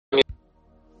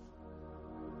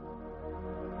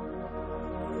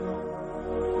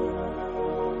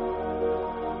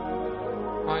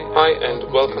Hi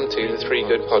and welcome to the Three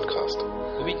Good Podcast,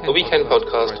 a weekend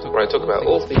podcast where I talk about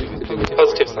all things to do with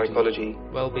positive psychology,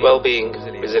 well-being,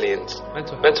 resilience,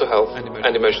 mental health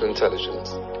and emotional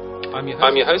intelligence. I'm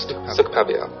your host,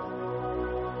 Sukhpavia.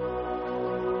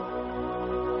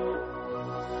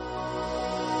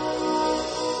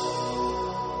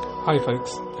 Hi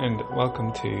folks, and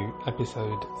welcome to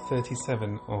episode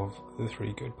 37 of the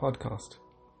Three Good Podcast.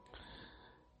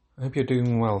 I hope you're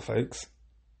doing well, folks.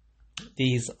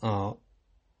 These are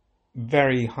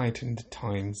very heightened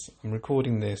times. I'm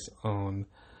recording this on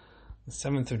the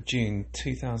 7th of June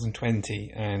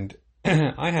 2020, and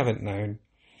I haven't known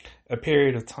a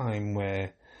period of time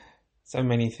where so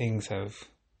many things have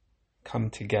come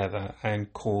together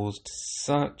and caused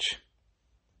such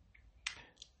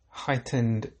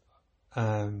heightened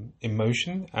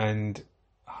emotion and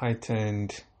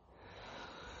heightened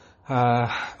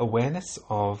awareness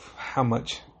of how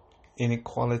much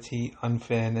inequality,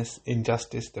 unfairness,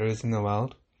 injustice there is in the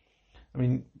world. I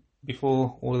mean,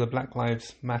 before all of the Black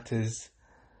Lives Matters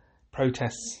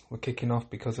protests were kicking off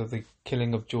because of the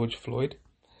killing of George Floyd,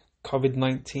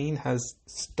 COVID-19 has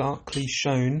starkly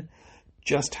shown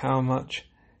just how much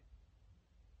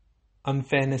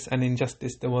unfairness and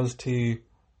injustice there was to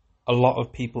a lot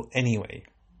of people anyway.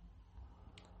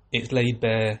 It's laid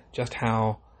bare just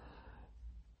how,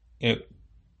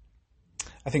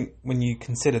 I think when you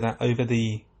consider that over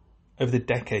the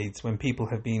decades when people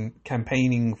have been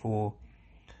campaigning for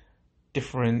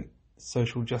different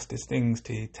social justice things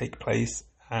to take place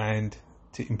and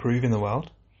to improve in the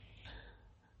world,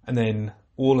 and then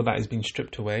all of that has been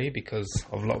stripped away because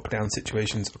of lockdown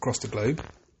situations across the globe,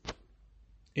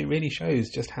 it really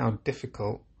shows just how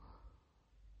difficult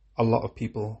a lot of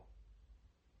people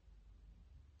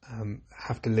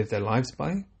have to live their lives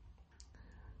by.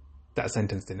 That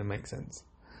sentence didn't make sense.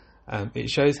 It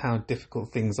shows how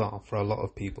difficult things are for a lot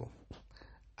of people,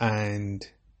 and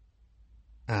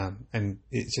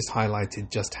it's just highlighted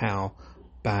just how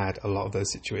bad a lot of those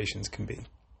situations can be.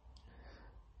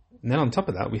 And then on top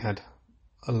of that, we had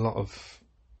a lot of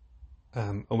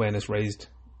awareness raised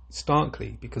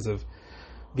starkly because of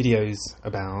videos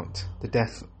about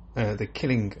the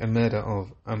killing and murder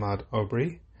of Ahmaud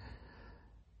Arbery,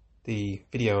 the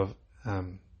video of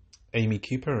Amy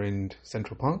Cooper in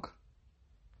Central Park,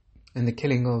 and the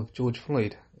killing of George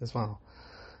Floyd as well.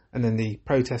 And then the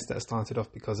protests that started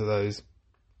off because of those,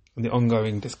 and the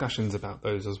ongoing discussions about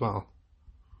those as well.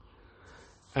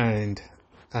 And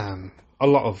a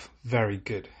lot of very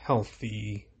good,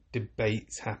 healthy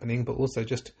debates happening, but also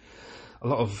just a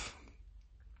lot of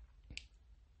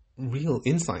real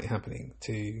insight happening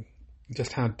to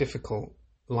just how difficult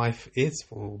life is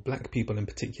for Black people in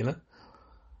particular.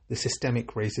 The systemic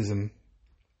racism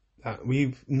that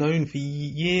we've known for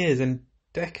years and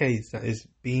decades that is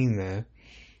being there,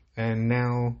 and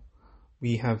now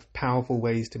we have powerful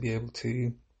ways to be able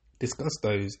to discuss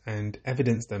those and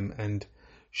evidence them and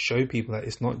show people that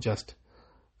it's not just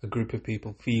a group of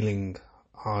people feeling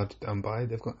hard done by.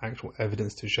 They've got actual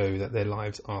evidence to show that their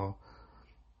lives are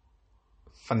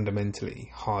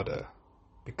fundamentally harder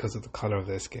because of the colour of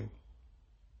their skin.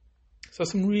 So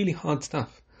some really hard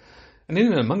stuff. And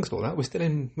in and amongst all that, we're still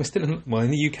in well,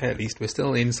 in the UK at least, we're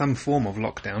still in some form of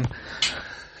lockdown.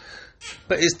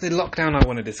 But it's the lockdown I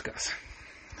want to discuss.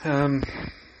 And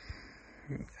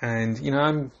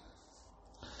I'm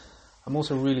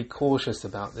also really cautious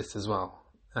about this as well.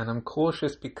 And I'm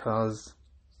cautious because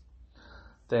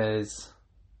there's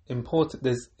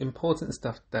important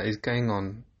stuff that is going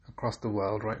on across the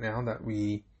world right now that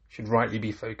we should rightly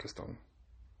be focused on.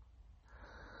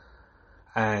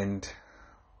 And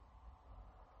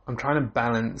I'm trying to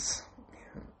balance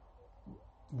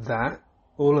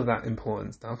all of that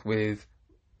important stuff with,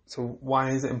 so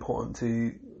why is it important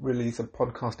to release a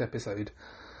podcast episode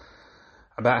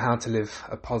about how to live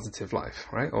a positive life,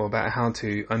 right? Or about how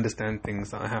to understand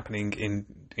things that are happening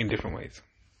in different ways.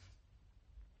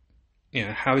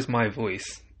 How is my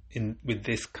voice with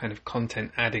this kind of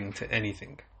content adding to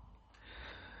anything?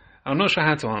 I'm not sure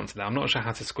how to answer that. I'm not sure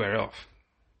how to square it off.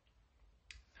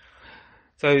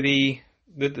 So the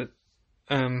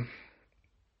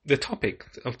topic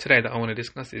of today that I want to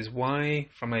discuss is why,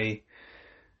 from a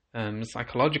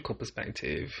psychological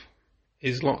perspective,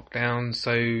 is lockdown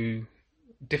so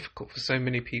difficult for so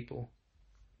many people,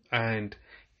 and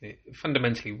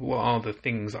fundamentally, what are the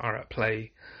things that are at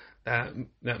play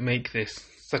that make this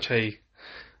such a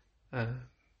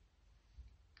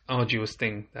arduous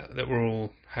thing that we're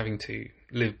all having to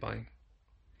live by.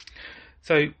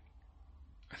 So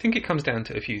I think it comes down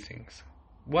to a few things.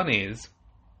 One is,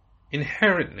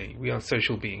 inherently, we are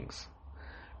social beings,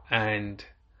 and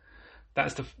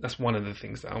that's one of the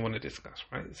things that I want to discuss,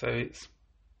 right? So it's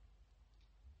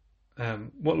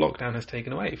what lockdown has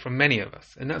taken away from many of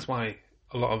us, and that's why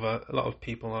a lot of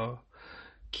people are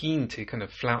keen to kind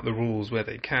of flout the rules where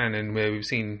they can, and where we've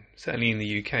seen, certainly in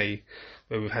the UK,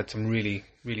 where we've had some really,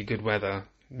 really good weather,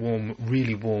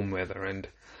 really warm weather, and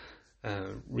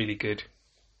really good,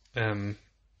 really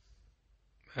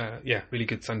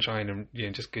good sunshine, and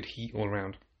just good heat all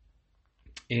around,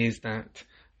 is that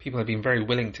people have been very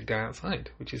willing to go outside,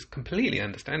 which is completely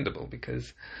understandable,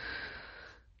 because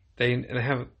they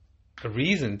have a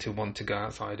reason to want to go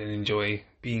outside and enjoy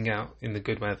being out in the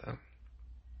good weather.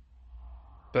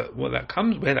 But where that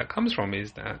comes from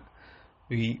is that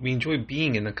we enjoy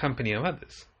being in the company of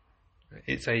others.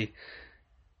 It's a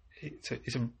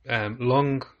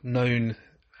long known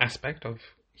aspect of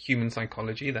human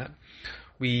psychology that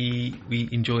we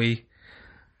enjoy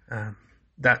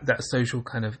that social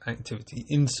kind of activity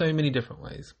in so many different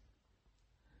ways.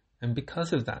 And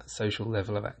because of that social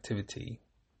level of activity,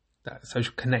 that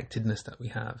social connectedness that we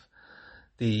have,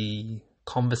 the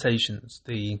conversations,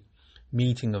 the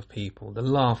meeting of people, the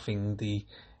laughing, the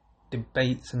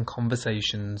debates and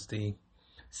conversations, the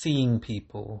seeing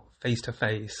people face to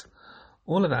face,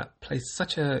 all of that plays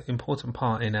such an important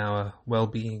part in our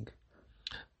well-being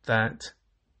that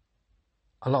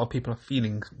a lot of people are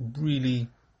feeling really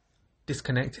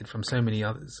disconnected from so many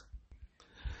others.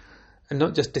 And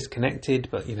not just disconnected,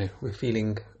 but we're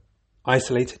feeling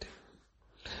isolated.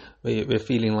 We're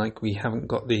feeling like we haven't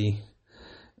got the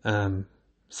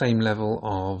same level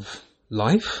of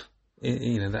life,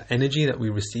 that energy that we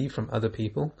receive from other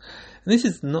people. And this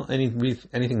is not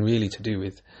anything really to do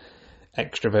with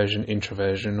extroversion,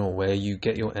 introversion, or where you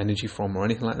get your energy from or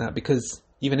anything like that, because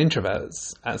even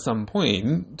introverts at some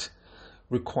point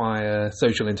require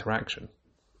social interaction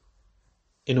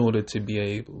in order to be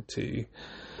able to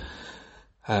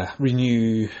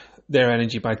renew their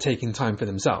energy by taking time for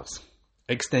themselves.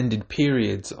 Extended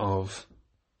periods of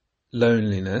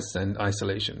loneliness and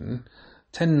isolation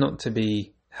tend not to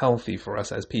be healthy for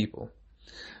us as people.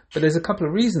 But there's a couple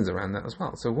of reasons around that as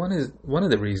well. So one of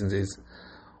the reasons is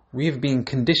we've been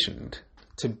conditioned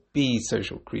to be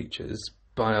social creatures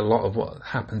by a lot of what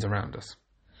happens around us.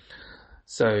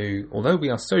 So although we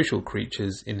are social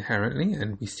creatures inherently,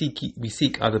 and we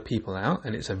seek other people out,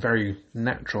 and it's a very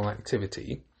natural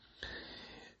activity,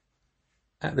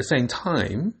 at the same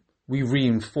time, we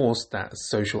reinforce that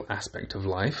social aspect of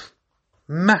life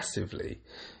massively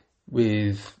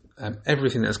with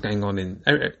everything that's going on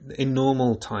in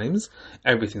normal times,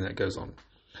 everything that goes on.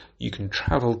 You can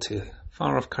travel to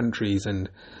far off countries and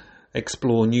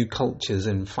explore new cultures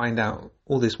and find out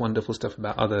all this wonderful stuff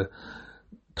about other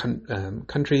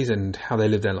countries and how they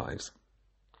live their lives.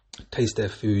 Taste their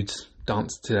foods,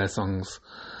 dance to their songs,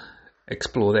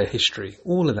 explore their history,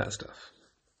 all of that stuff.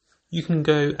 You can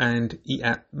go and eat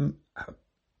at a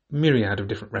myriad of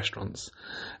different restaurants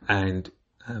and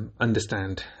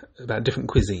understand about different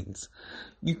cuisines.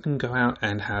 You can go out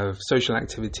and have social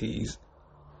activities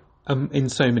in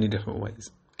so many different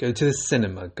ways. Go to the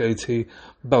cinema, go to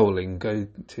bowling, go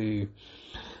to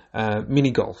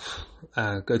mini golf,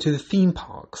 go to the theme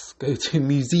parks, go to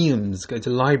museums, go to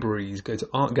libraries, go to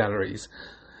art galleries.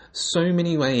 So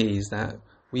many ways that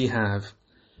we have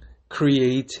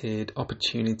created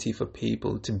opportunity for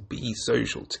people to be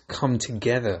social, to come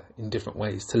together in different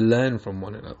ways, to learn from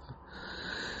one another.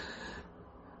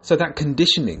 So that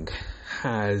conditioning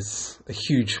has a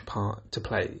huge part to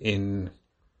play in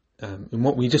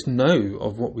what we just know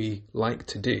of what we like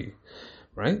to do,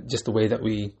 right? Just the way that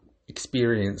we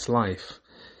experience life.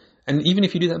 And even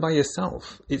if you do that by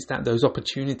yourself, it's that those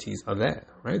opportunities are there,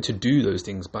 right? To do those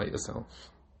things by yourself.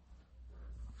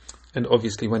 And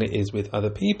obviously when it is with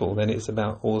other people, then it's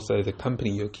about also the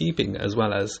company you're keeping, as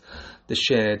well as the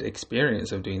shared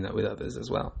experience of doing that with others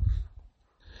as well.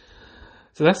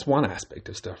 So that's one aspect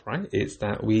of stuff, right? It's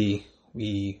that we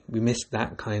miss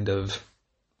that kind of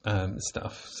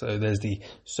stuff. So there's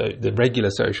the regular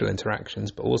social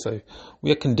interactions, but also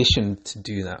we are conditioned to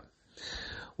do that.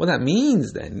 What that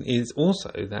means then is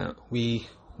also that we're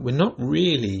not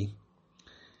really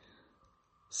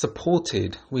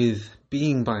supported with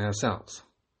being by ourselves.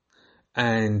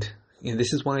 And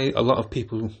this is why a lot of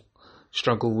people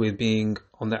struggle with being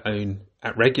on their own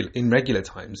in regular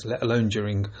times, let alone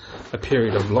during a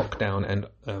period of lockdown and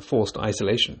forced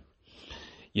isolation.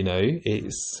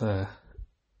 It's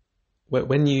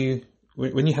when you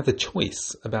have the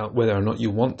choice about whether or not you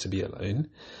want to be alone,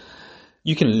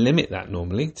 you can limit that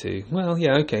normally to,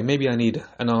 maybe I need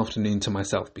an afternoon to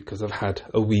myself because I've had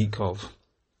a week of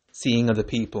seeing other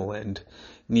people and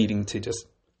needing to just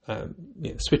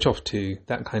switch off to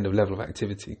that kind of level of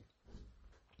activity.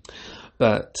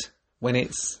 But when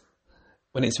it's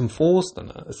enforced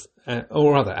on us,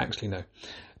 or rather, actually no,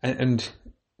 and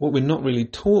what we're not really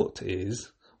taught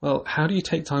is, well, how do you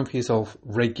take time for yourself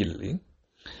regularly,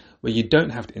 where you don't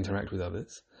have to interact with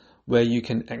others, where you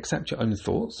can accept your own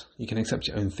thoughts, you can accept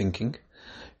your own thinking,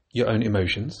 your own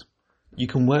emotions, you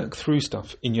can work through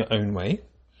stuff in your own way,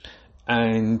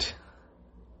 and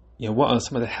what are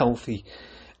some of the healthy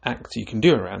acts you can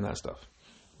do around that stuff,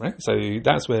 right? So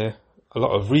that's where a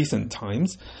lot of recent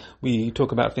times we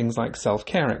talk about things like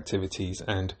self-care activities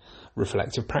and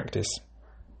reflective practice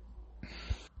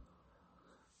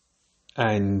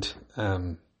and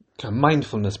kind of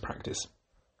mindfulness practice,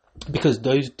 because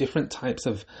those different types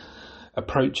of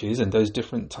approaches and those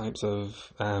different types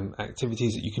of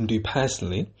activities that you can do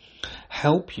personally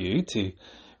help you to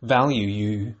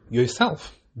value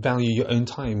yourself, value your own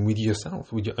time with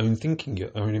yourself, with your own thinking,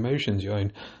 your own emotions, your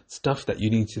own stuff that you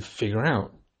need to figure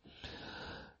out.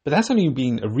 But that's only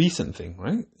been a recent thing,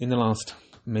 right? In the last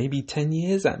maybe 10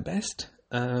 years at best.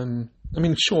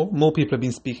 Sure, more people have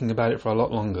been speaking about it for a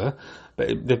lot longer, but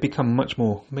they've become much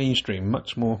more mainstream,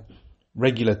 much more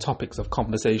regular topics of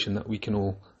conversation that we can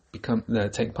all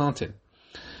take part in.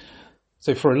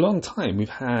 So for a long time, we've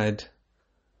had,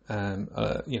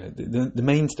 the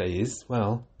mainstay is,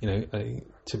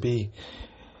 to be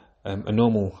a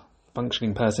normal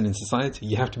functioning person in society,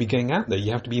 you have to be going out there,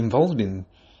 you have to be involved in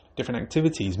different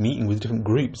activities, meeting with different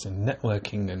groups and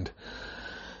networking and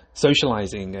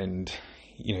socializing and,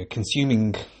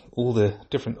 consuming all the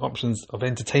different options of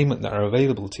entertainment that are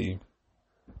available to you,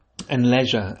 and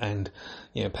leisure and,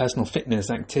 personal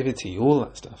fitness, activity, all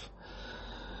that stuff.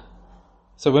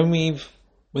 So when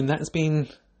that's been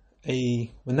the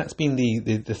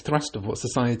thrust of what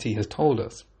society has told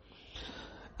us,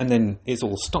 and then it's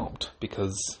all stopped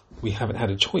because we haven't had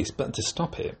a choice but to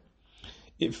stop it,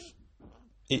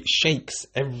 it shakes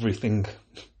everything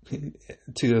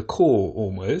to the core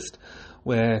almost,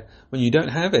 where when you don't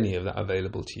have any of that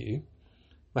available to you,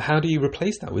 well, how do you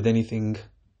replace that with anything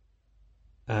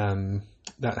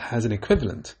that has an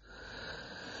equivalent?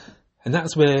 And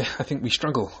that's where I think we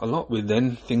struggle a lot with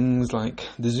then things like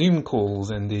the Zoom calls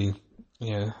and the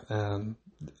a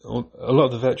lot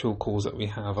of the virtual calls that we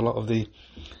have, a lot of the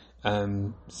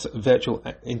virtual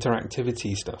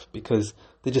interactivity stuff, because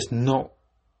they're just not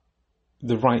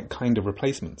the right kind of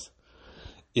replacements.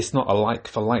 It's not a like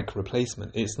for like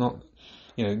replacement. It's not,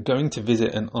 going to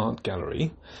visit an art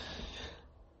gallery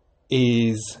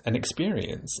is an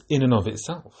experience in and of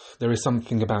itself. There is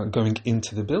something about going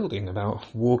into the building, about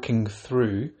walking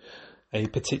through a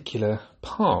particular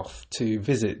path to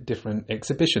visit different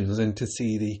exhibitions and to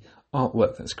see the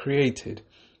artwork that's created,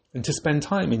 and to spend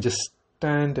time and just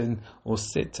stand or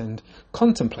sit and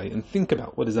contemplate and think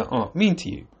about, what does that art mean to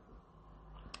you?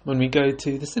 When we go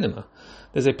to the cinema,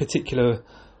 there's a particular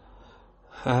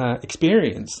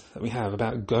experience that we have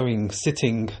about going,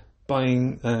 sitting,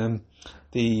 buying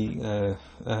the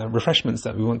refreshments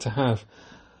that we want to have,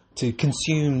 to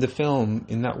consume the film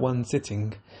in that one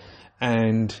sitting,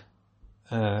 and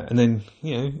then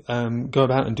go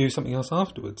about and do something else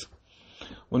afterwards.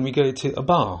 When we go to a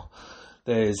bar,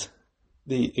 there's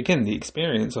the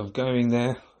experience of going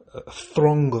there, a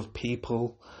throng of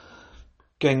people,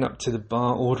 going up to the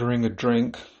bar, ordering a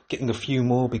drink, getting a few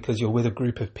more because you're with a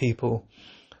group of people,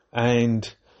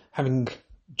 and having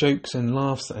jokes and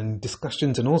laughs and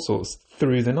discussions and all sorts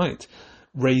through the night.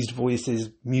 Raised voices,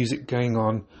 music going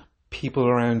on, people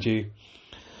around you,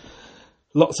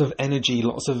 lots of energy,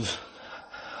 lots of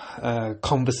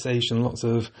conversation, lots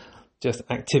of just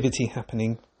activity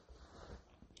happening.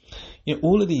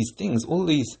 All of these things, all of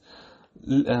these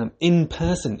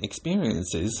in-person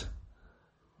experiences,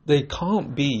 they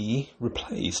can't be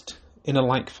replaced in a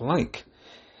like-for-like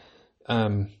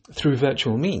through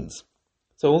virtual means.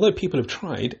 So although people have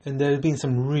tried, and there have been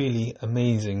some really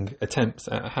amazing attempts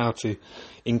at how to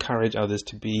encourage others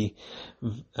to be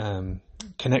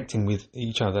connecting with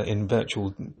each other in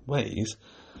virtual ways,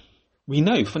 we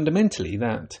know fundamentally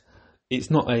that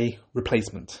it's not a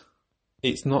replacement.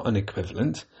 It's not an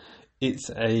equivalent.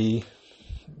 It's a...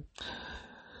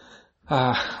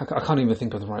 I can't even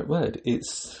think of the right word.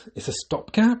 It's a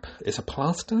stopgap. It's a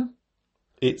plaster.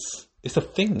 It's a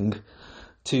thing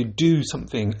to do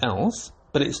something else,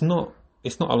 but it's not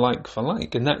a like for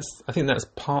like. And I think that's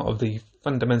part of the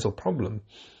fundamental problem,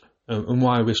 and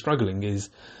why we're struggling, is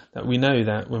that we know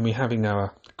that when we're having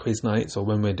our quiz nights, or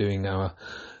when we're doing our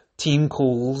team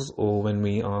calls, or when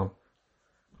we are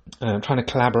trying to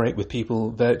collaborate with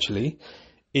people virtually,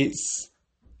 it's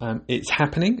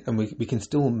happening, and we can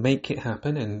still make it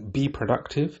happen and be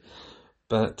productive,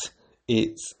 but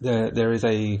there is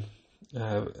a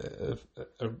a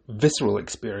visceral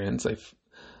experience,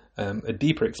 a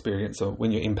deeper experience of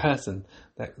when you're in person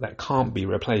that can't be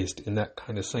replaced in that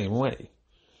kind of same way.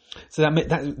 So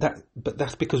but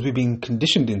that's because we've been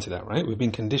conditioned into that, right? We've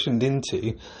been conditioned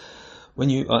into when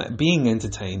you are being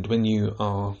entertained, when you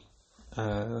are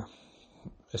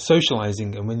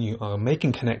socializing, and when you are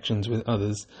making connections with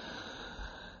others,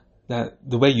 that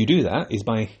the way you do that is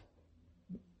by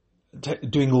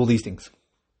doing all these things.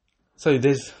 So I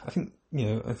think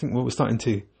what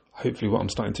I'm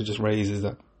starting to just raise is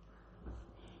that,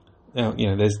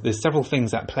 there's several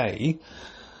things at play,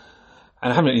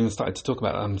 and I haven't even started to talk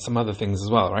about some other things as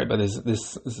well, right? But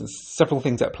there's several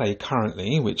things at play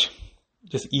currently, which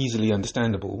just easily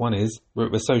understandable. One is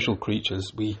we're social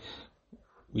creatures. We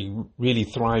really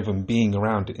thrive on being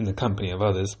around in the company of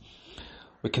others.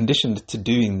 We're conditioned to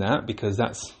doing that because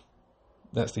that's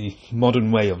the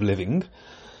modern way of living.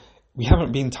 We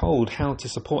haven't been told how to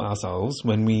support ourselves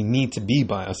when we need to be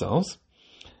by ourselves.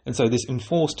 And so this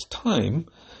enforced time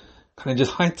kind of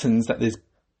just heightens that there's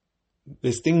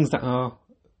things that are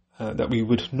that we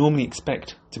would normally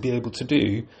expect to be able to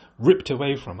do ripped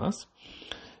away from us.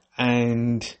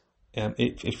 And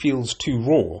it feels too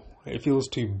raw. It feels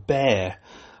too bare.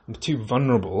 I'm too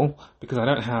vulnerable because I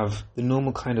don't have the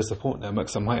normal kind of support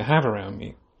networks I might have around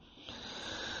me.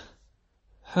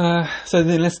 So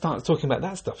then let's start talking about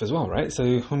that stuff as well, right?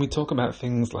 So when we talk about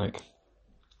things like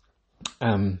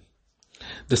the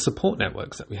support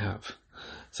networks that we have.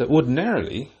 So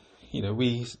ordinarily,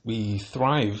 we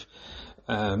thrive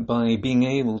by being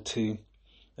able to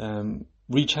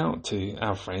reach out to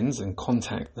our friends and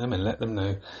contact them and let them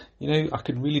know, I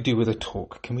could really do with a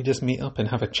talk. Can we just meet up and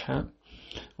have a chat?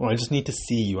 Or I just need to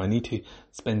see you. I need to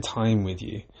spend time with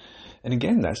you. And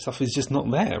again, that stuff is just not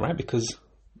there, right? Because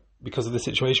of the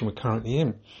situation we're currently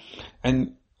in.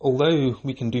 And although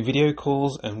we can do video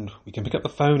calls and we can pick up the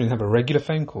phone and have a regular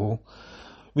phone call,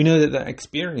 we know that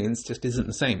experience just isn't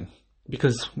the same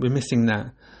because we're missing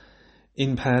that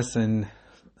in-person,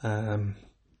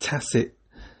 tacit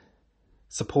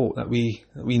support that we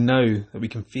know that we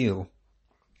can feel.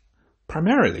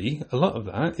 Primarily, a lot of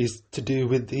that is to do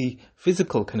with the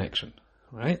physical connection,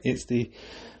 right? It's the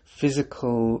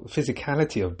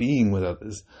physicality of being with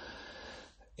others.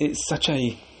 It's such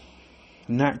a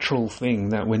natural thing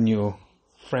that when your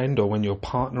friend or when your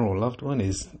partner or loved one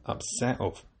is upset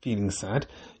or feeling sad,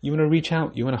 you want to reach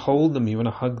out, you want to hold them, you want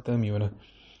to hug them, you want to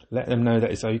let them know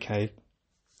that it's okay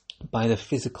by the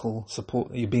physical support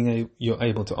that you're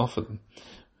able to offer them.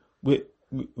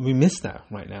 We miss that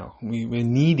right now. We're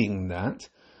needing that.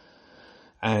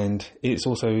 And it's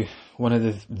also one of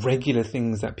the regular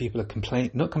things that people are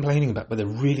not complaining about, but they're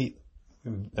really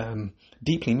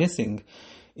deeply missing,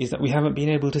 is that we haven't been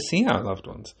able to see our loved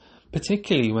ones,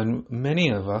 particularly when many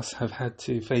of us have had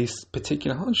to face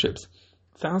particular hardships.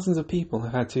 Thousands of people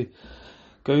have had to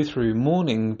go through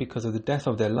mourning because of the death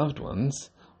of their loved ones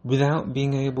without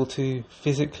being able to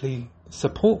physically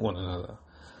support one another.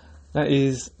 That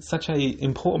is such an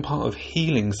important part of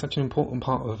healing, such an important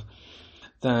part of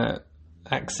that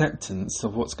acceptance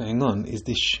of what's going on, is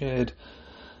this shared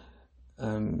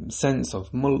sense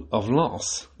of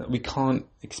loss, that we can't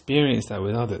experience that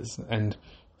with others. And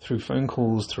through phone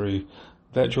calls, through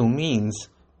virtual means,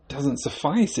 doesn't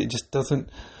suffice. It just doesn't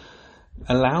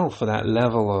allow for that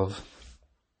level of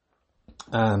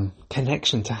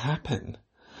connection to happen,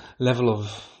 level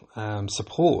of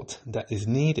support that is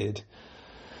needed.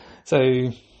 So,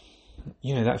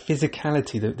 that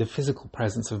physicality, the physical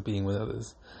presence of being with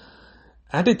others.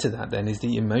 Added to that then is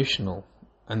the emotional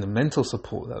and the mental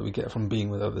support that we get from being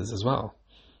with others as well.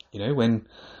 When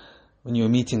you're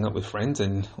meeting up with friends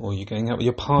or you're going out with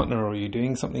your partner or you're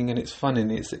doing something and it's fun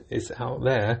and it's out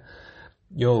there,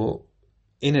 you're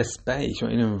in a space, you're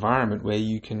in an environment where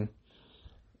you can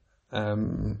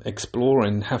explore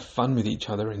and have fun with each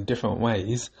other in different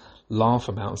ways, laugh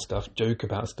about stuff, joke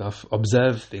about stuff,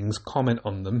 observe things, comment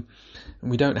on them.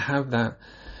 And we don't have that.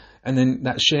 And then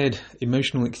that shared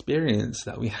emotional experience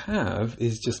that we have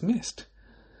is just missed.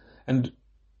 And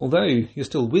although you're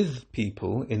still with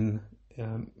people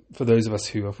for those of us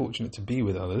who are fortunate to be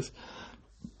with others,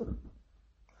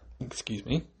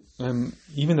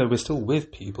 even though we're still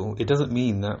with people, it doesn't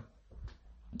mean that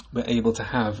we're able to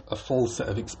have a full set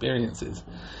of experiences.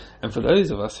 And for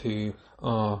those of us who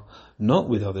are not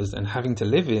with others and having to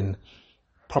live in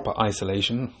proper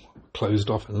isolation, closed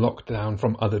off and locked down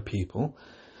from other people,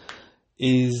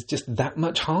 is just that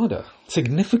much harder,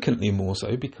 significantly more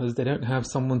so, because they don't have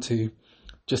someone to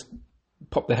just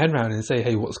pop their head around and say,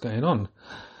 hey, what's going on?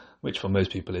 Which for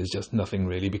most people is just nothing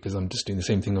really, because I'm just doing the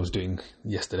same thing I was doing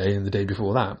yesterday and the day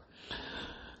before that.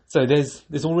 So there's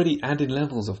already added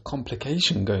levels of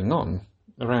complication going on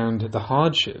around the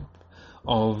hardship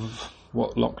of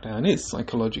what lockdown is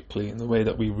psychologically and the way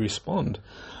that we respond.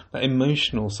 That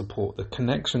emotional support, the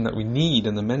connection that we need,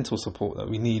 and the mental support that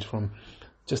we need from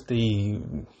just the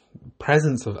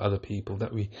presence of other people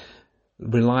that we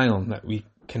rely on, that we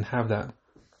can have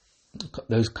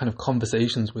those kind of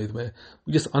conversations with, where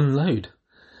we just unload.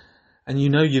 And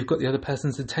you've got the other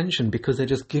person's attention because they're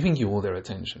just giving you all their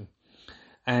attention.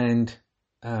 And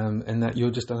that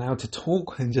you're just allowed to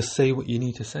talk and just say what you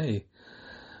need to say.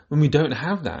 When we don't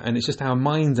have that, and it's just our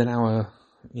minds and our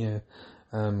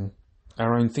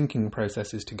own thinking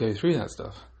processes to go through that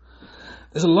stuff.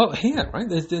 There's a lot here, right?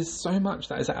 There's so much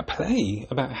that is at play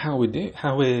about how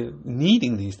we're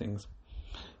needing these things.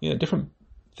 Different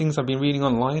things I've been reading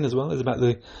online as well is about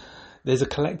there's a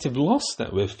collective loss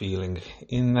that we're feeling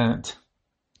in that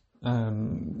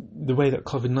the way that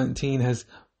COVID-19 has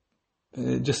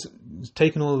just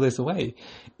taken all of this away.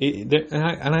 And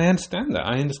I understand that.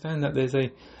 I understand that there's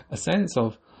a sense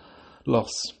of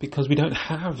loss because we don't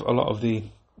have a lot of the,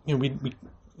 we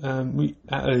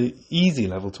at an easy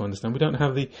level to understand, we don't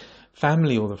have the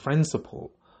family or the friend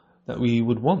support that we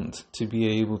would want to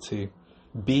be able to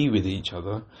be with each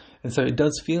other. And so it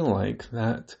does feel like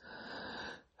that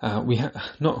we have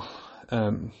lost,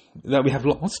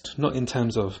 not in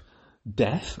terms of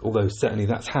death, although certainly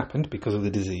that's happened because of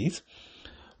the disease,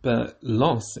 but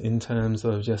loss in terms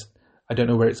of just, I don't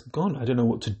know where it's gone. I don't know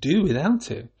what to do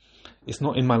without it. It's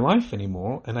not in my life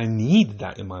anymore, and I need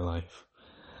that in my life.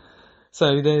 So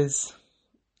I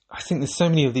think there's so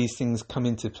many of these things come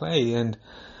into play, and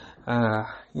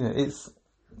it's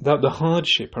the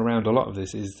hardship around a lot of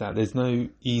this is that there's no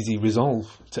easy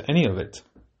resolve to any of it,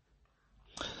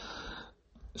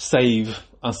 save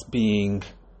us being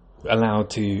allowed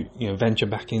to venture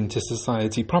back into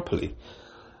society properly.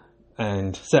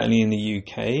 And certainly in the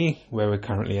UK, where we're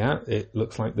currently at, it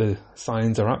looks like the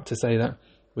signs are up to say that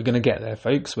we're going to get there,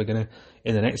 folks. We're going to,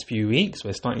 in the next few weeks,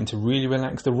 we're starting to really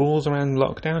relax the rules around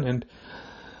lockdown,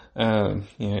 and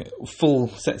full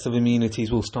sets of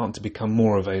immunities will start to become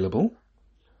more available.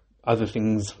 Other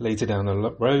things later down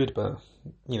the road, but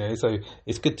so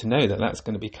it's good to know that that's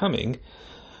going to be coming.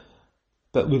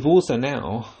 But we've also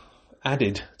now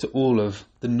added to all of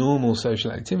the normal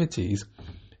social activities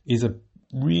is a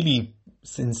really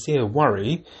sincere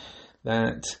worry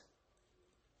that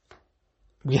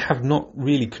we have not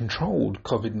really controlled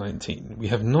COVID-19. We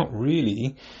have not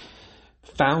really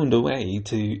found a way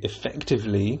to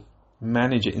effectively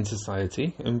manage it in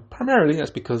society. And primarily that's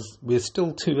because we're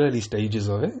still too early stages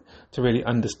of it to really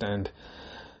understand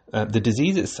the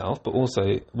disease itself, but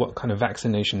also what kind of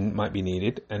vaccination might be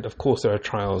needed. And of course, there are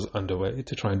trials underway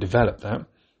to try and develop that.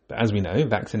 But as we know,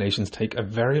 vaccinations take a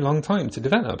very long time to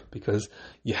develop because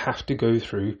you have to go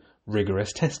through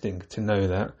rigorous testing to know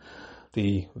that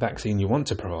the vaccine you want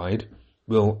to provide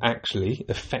will actually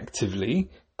effectively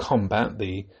combat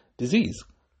the disease.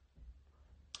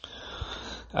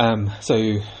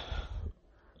 So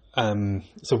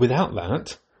without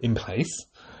that in place,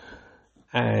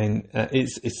 and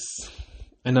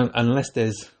unless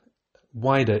there's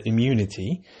wider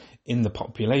immunity in the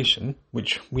population,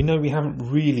 which we know we haven't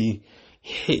really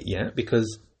hit yet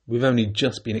because we've only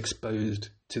just been exposed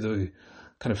to the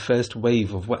kind of first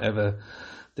wave of whatever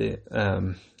but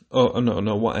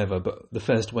the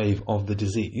first wave of the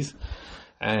disease,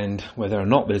 and whether or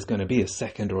not there's going to be a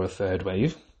second or a third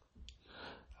wave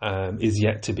is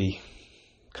yet to be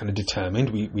kind of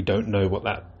determined. We don't know what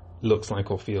that looks like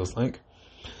or feels like.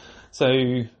 So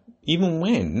even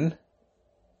when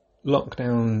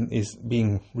lockdown is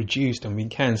being reduced and we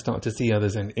can start to see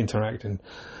others and interact and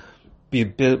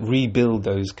rebuild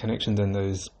those connections and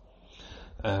those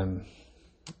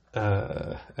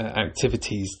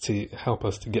activities to help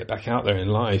us to get back out there in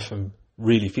life and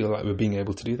really feel like we're being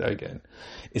able to do that again,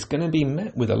 it's going to be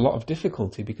met with a lot of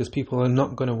difficulty because people are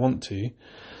not going to want to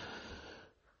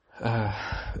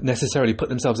necessarily put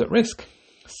themselves at risk.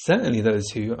 Certainly those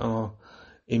who are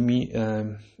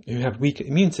who have weaker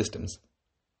immune systems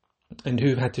and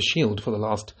who've had to shield for the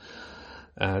last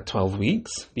 12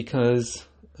 weeks because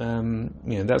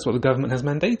that's what the government has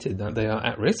mandated, that they are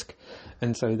at risk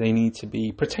and so they need to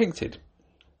be protected.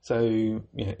 So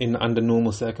under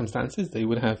normal circumstances they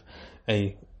would have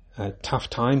a tough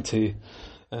time to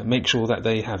make sure that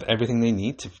they have everything they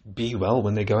need to be well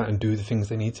when they go out and do the things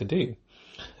they need to do.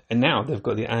 And now they've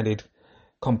got the added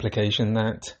complication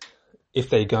that if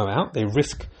they go out, they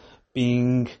risk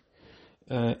being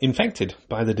infected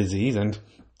by the disease and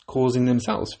causing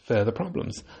themselves further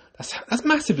problems. That's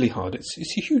massively hard. It's a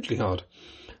hugely hard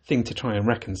thing to try and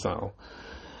reconcile.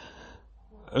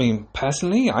 I mean,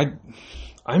 personally,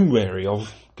 I'm wary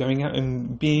of going out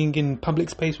and being in public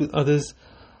space with others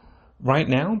right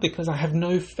now, because I have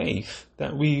no faith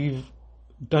that we've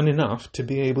done enough to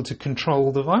be able to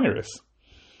control the virus.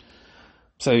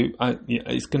 So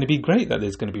it's going to be great that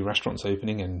there's going to be restaurants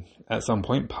opening and at some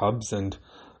point pubs and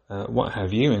what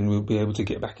have you, and we'll be able to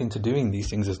get back into doing these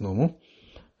things as normal.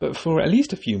 But for at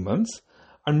least a few months,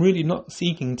 I'm really not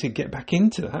seeking to get back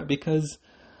into that, because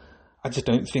I just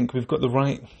don't think we've got the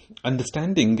right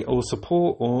understanding or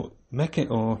support or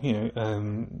not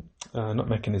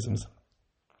mechanisms,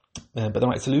 but the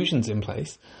right solutions in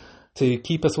place to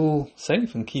keep us all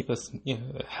safe and keep us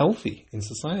healthy in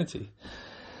society.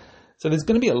 So there's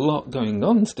going to be a lot going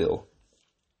on still.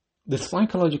 The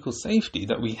psychological safety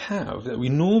that we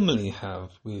normally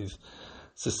have with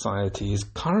society is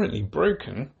currently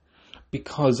broken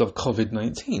because of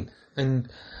COVID-19. And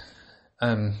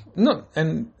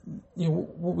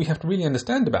what we have to really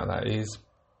understand about that is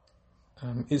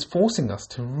it's forcing us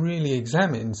to really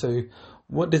examine. So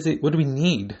what do we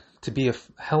need to be a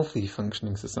healthy,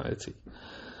 functioning society?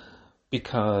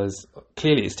 Because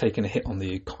clearly it's taken a hit on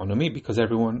the economy because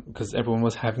everyone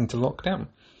was having to lock down.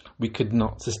 We could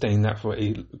not sustain that for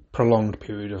a prolonged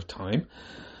period of time,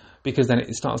 because then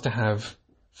it starts to have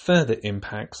further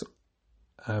impacts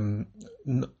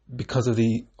because of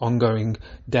the ongoing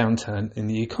downturn in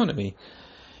the economy.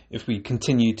 If we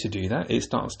continue to do that, it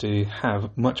starts to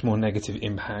have much more negative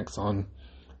impacts on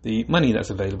the money that's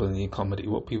available in the economy,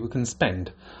 what people can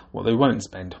spend, what they won't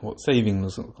spend, what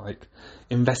savings look like,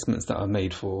 investments that are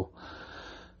made for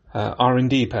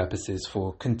R&D purposes,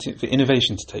 for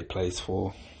innovation to take place,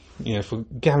 for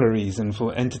galleries and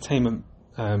for entertainment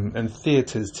and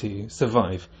theatres to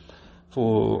survive,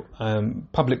 for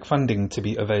public funding to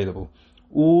be available.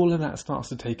 All of that starts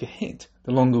to take a hit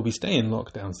the longer we stay in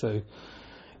lockdown. So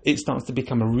it starts to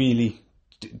become a really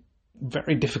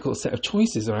very difficult set of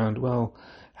choices around, well,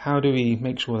 how do we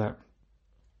make sure that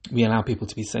we allow people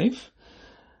to be safe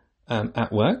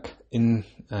at work, in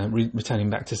returning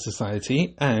back to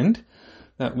society, and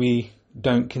that we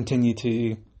don't continue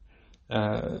to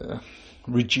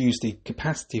reduce the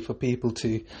capacity for people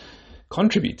to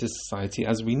contribute to society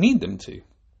as we need them to.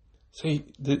 So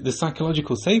the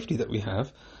psychological safety that we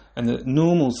have and the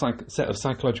normal set of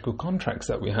psychological contracts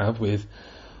that we have with,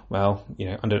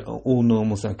 under all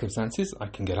normal circumstances, I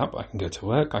can get up, I can go to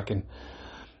work, I can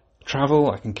travel,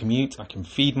 I can commute, I can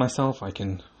feed myself, I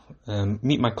can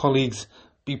meet my colleagues,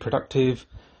 be productive,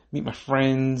 meet my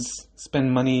friends,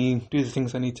 spend money, do the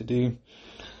things I need to do,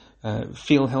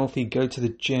 feel healthy, go to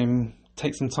the gym,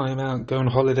 take some time out, go on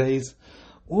holidays.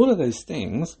 All of those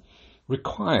things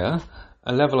require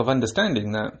a level of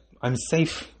understanding that I'm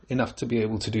safe enough to be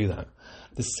able to do that.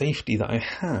 The safety that I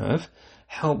have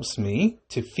helps me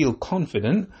to feel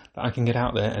confident that I can get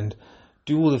out there and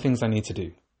do all the things I need to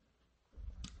do.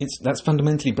 That's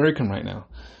fundamentally broken right now,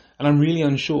 and I'm really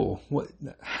unsure what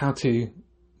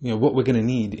we're going to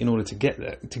need in order to get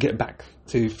there, to get back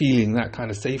to feeling that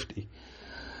kind of safety.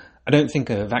 I don't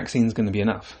think a vaccine is going to be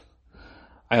enough.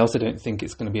 I also don't think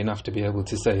it's going to be enough to be able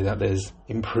to say that there's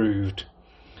improved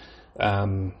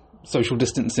social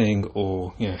distancing,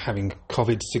 or having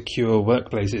COVID-secure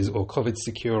workplaces or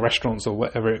COVID-secure restaurants, or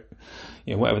whatever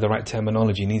the right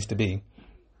terminology needs to be.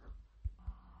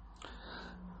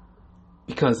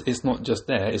 Because it's not just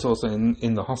there, it's also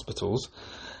in the hospitals.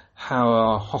 How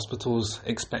are hospitals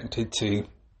expected to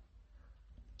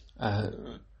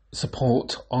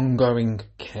support ongoing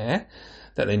care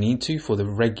that they need to for the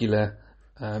regular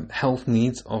health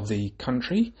needs of the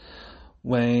country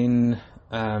when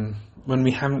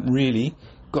we haven't really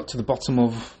got to the bottom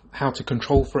of how to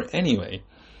control for it anyway?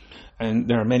 And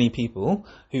there are many people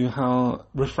who are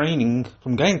refraining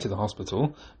from going to the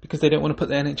hospital because they don't want to put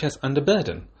the NHS under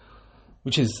burden,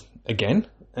 which is, again,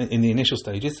 in the initial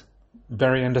stages,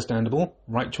 very understandable,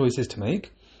 right choices to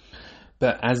make.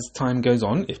 But as time goes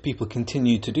on, if people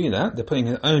continue to do that, they're putting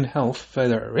their own health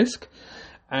further at risk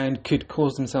and could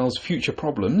cause themselves future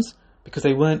problems because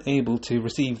they weren't able to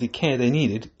receive the care they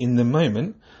needed in the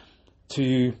moment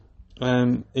to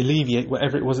alleviate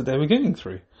whatever it was that they were going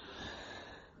through.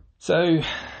 So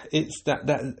it's that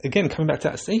again, coming back to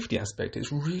that safety aspect,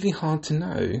 it's really hard to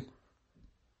know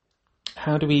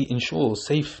how do we ensure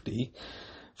safety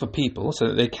for people so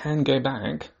that they can go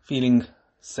back feeling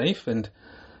safe and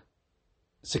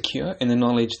secure in the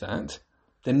knowledge that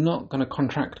they're not going to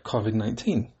contract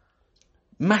COVID-19.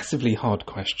 Massively hard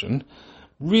question,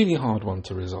 really hard one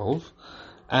to resolve,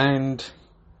 and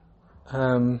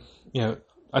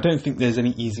I don't think there's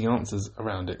any easy answers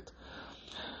around it.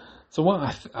 So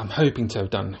what I'm hoping to have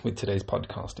done with today's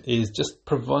podcast is just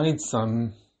provide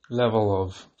some level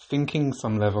of thinking,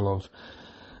 some level of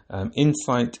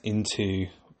insight into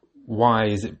why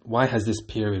has this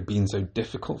period been so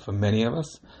difficult for many of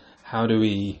us? How do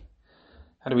we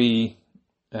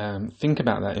think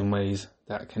about that in ways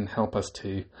that can help us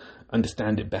to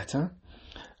understand it better?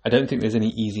 I don't think there's any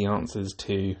easy answers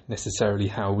to necessarily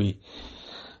how we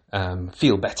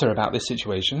feel better about this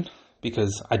situation,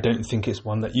 because I don't think it's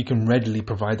one that you can readily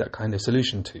provide that kind of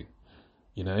solution to.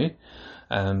 You know,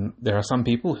 there are some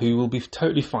people who will be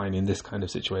totally fine in this kind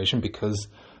of situation because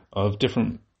of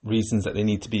different reasons that they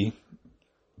need to be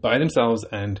by themselves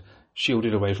and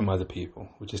shielded away from other people,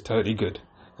 which is totally good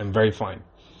and very fine.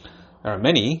 There are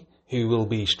many who will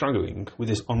be struggling with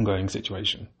this ongoing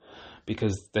situation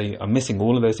because they are missing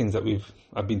all of those things that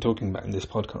I've been talking about in this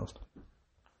podcast.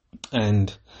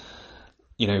 And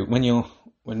you know,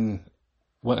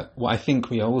 what I think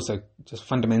we are also just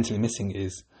fundamentally missing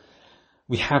is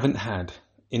we haven't had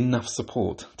enough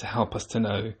support to help us to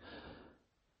know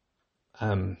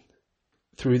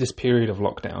through this period of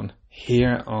lockdown,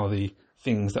 here are the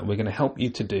things that we're going to help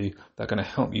you to do that are going to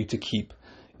help you to keep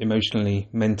emotionally,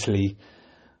 mentally,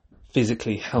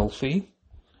 physically healthy.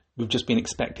 We've just been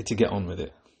expected to get on with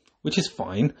it, which is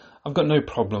fine. I've got no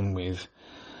problem with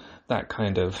that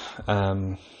kind of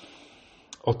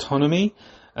autonomy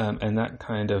and that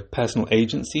kind of personal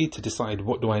agency to decide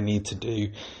what do I need to do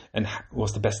and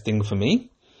what's the best thing for me.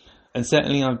 And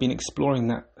certainly I've been exploring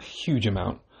that huge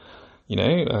amount. You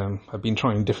know, I've been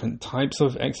trying different types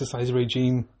of exercise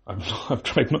regime. I've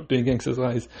tried not doing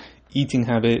exercise, eating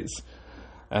habits,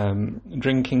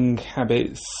 drinking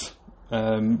habits,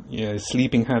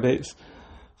 sleeping habits,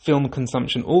 film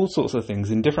consumption, all sorts of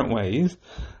things in different ways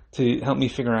to help me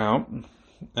figure out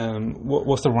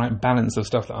what's the right balance of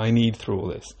stuff that I need through all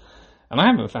this. And I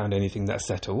haven't found anything that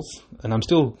settles, and I'm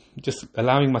still just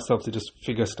allowing myself to just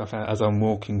figure stuff out as I'm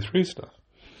walking through stuff.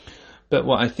 But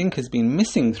what I think has been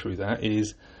missing through that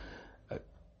is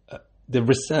the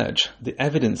research, the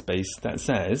evidence base that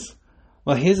says,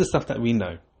 well, here's the stuff that we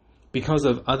know because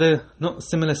of other, not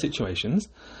similar situations,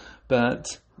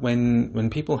 but when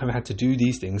people have had to do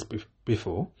these things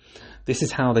before, this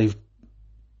is how they've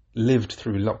lived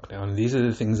through lockdown. These are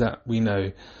the things that we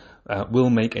know will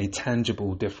make a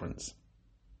tangible difference.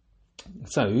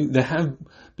 So there have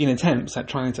been attempts at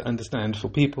trying to understand for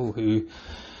people who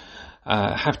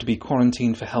have to be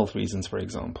quarantined for health reasons, for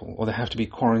example, or they have to be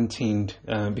quarantined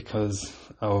because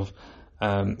of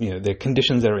the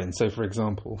conditions they're in. So, for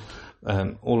example,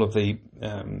 all of the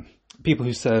people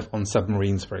who serve on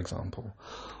submarines, for example,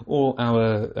 or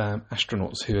our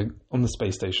astronauts who are on the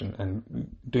space station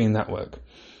and doing that work.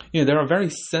 You know, there are very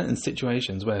certain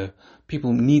situations where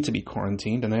people need to be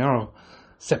quarantined and they are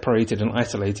separated and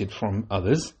isolated from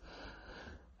others.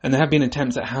 And there have been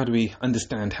attempts at how do we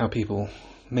understand how people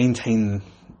maintain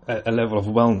a level of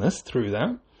wellness through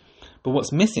that. But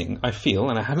what's missing, I feel,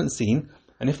 and I haven't seen,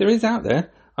 and if there is out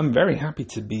there, I'm very happy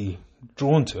to be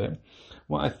drawn to it.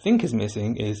 What I think is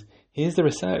missing is, here's the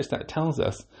research that tells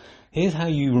us, here's how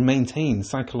you maintain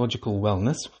psychological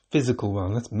wellness, physical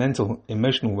wellness, mental,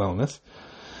 emotional wellness,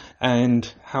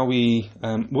 and how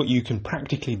what you can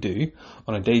practically do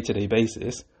on a day-to-day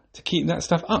basis to keep that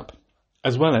stuff up,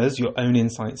 as well as your own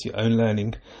insights, your own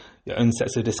learning, your own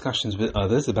sets of discussions with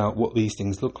others about what these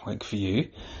things look like for you.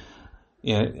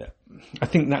 You know, I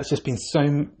think that's just been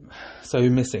so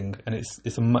missing, and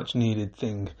it's a much needed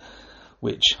thing,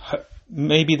 which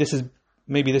maybe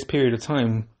this period of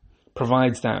time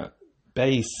provides that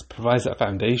base, provides that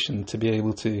foundation to be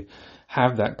able to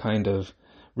have that kind of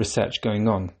research going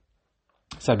on.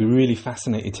 So I'd be really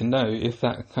fascinated to know if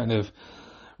that kind of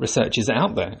research is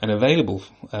out there and available,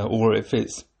 or if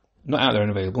it's not out there and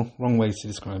available, wrong ways to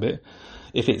describe it,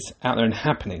 if it's out there and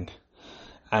happening,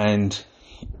 and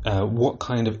what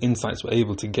kind of insights we're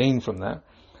able to gain from that,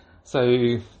 so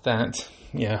that,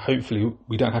 hopefully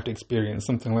we don't have to experience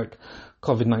something like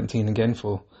COVID-19 again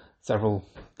for several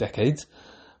decades.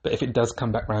 But if it does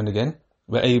come back round again,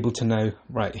 we're able to know,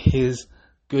 right, here's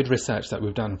good research that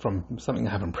we've done from something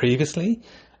that happened previously,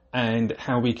 and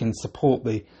how we can support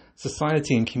the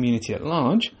society and community at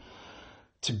large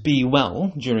to be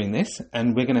well during this,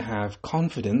 and we're going to have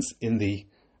confidence in the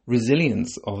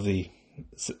resilience of the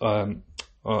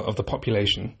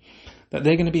population, that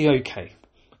they're going to be okay,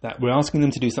 that we're asking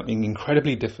them to do something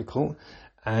incredibly difficult,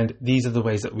 and these are the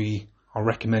ways that we are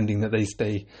recommending that they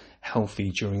stay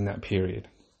healthy during that period.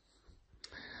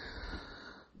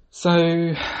 So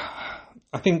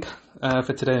I think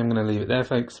for today I'm going to leave it there,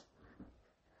 folks.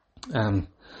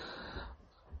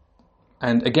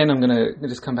 And again, I'm going to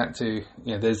just come back to,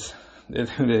 there's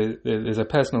a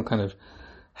personal kind of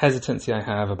hesitancy I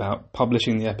have about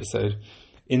publishing the episode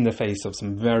in the face of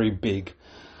some very big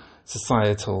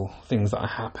societal things that are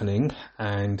happening,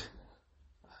 and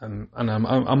I'm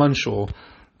unsure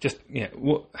just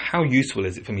how useful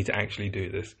is it for me to actually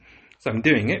do this. So I'm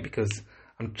doing it because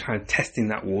I'm trying testing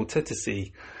that water to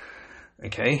see,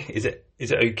 okay, is it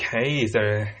okay? Is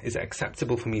it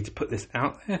acceptable for me to put this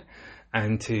out there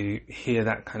and to hear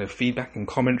that kind of feedback and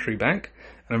commentary back?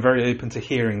 And I'm very open to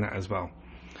hearing that as well.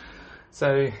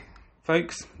 So,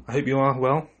 folks, I hope you are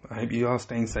well. I hope you are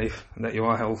staying safe and that you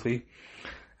are healthy,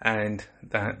 and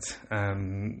that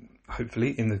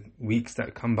hopefully in the weeks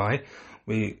that come by,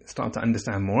 we start to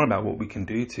understand more about what we can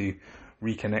do to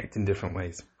reconnect in different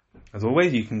ways. As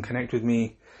always, you can connect with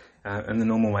me in the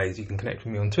normal ways. You can connect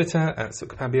with me on Twitter at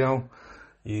Sukpabiel.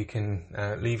 You can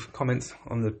leave comments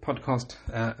on the podcast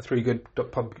at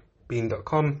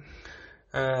 3good.podbean.com.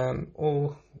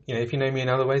 Or, if you know me in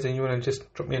other ways and you want to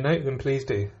just drop me a note, then please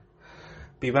do.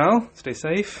 Be well, stay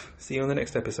safe. See you on the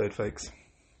next episode, folks.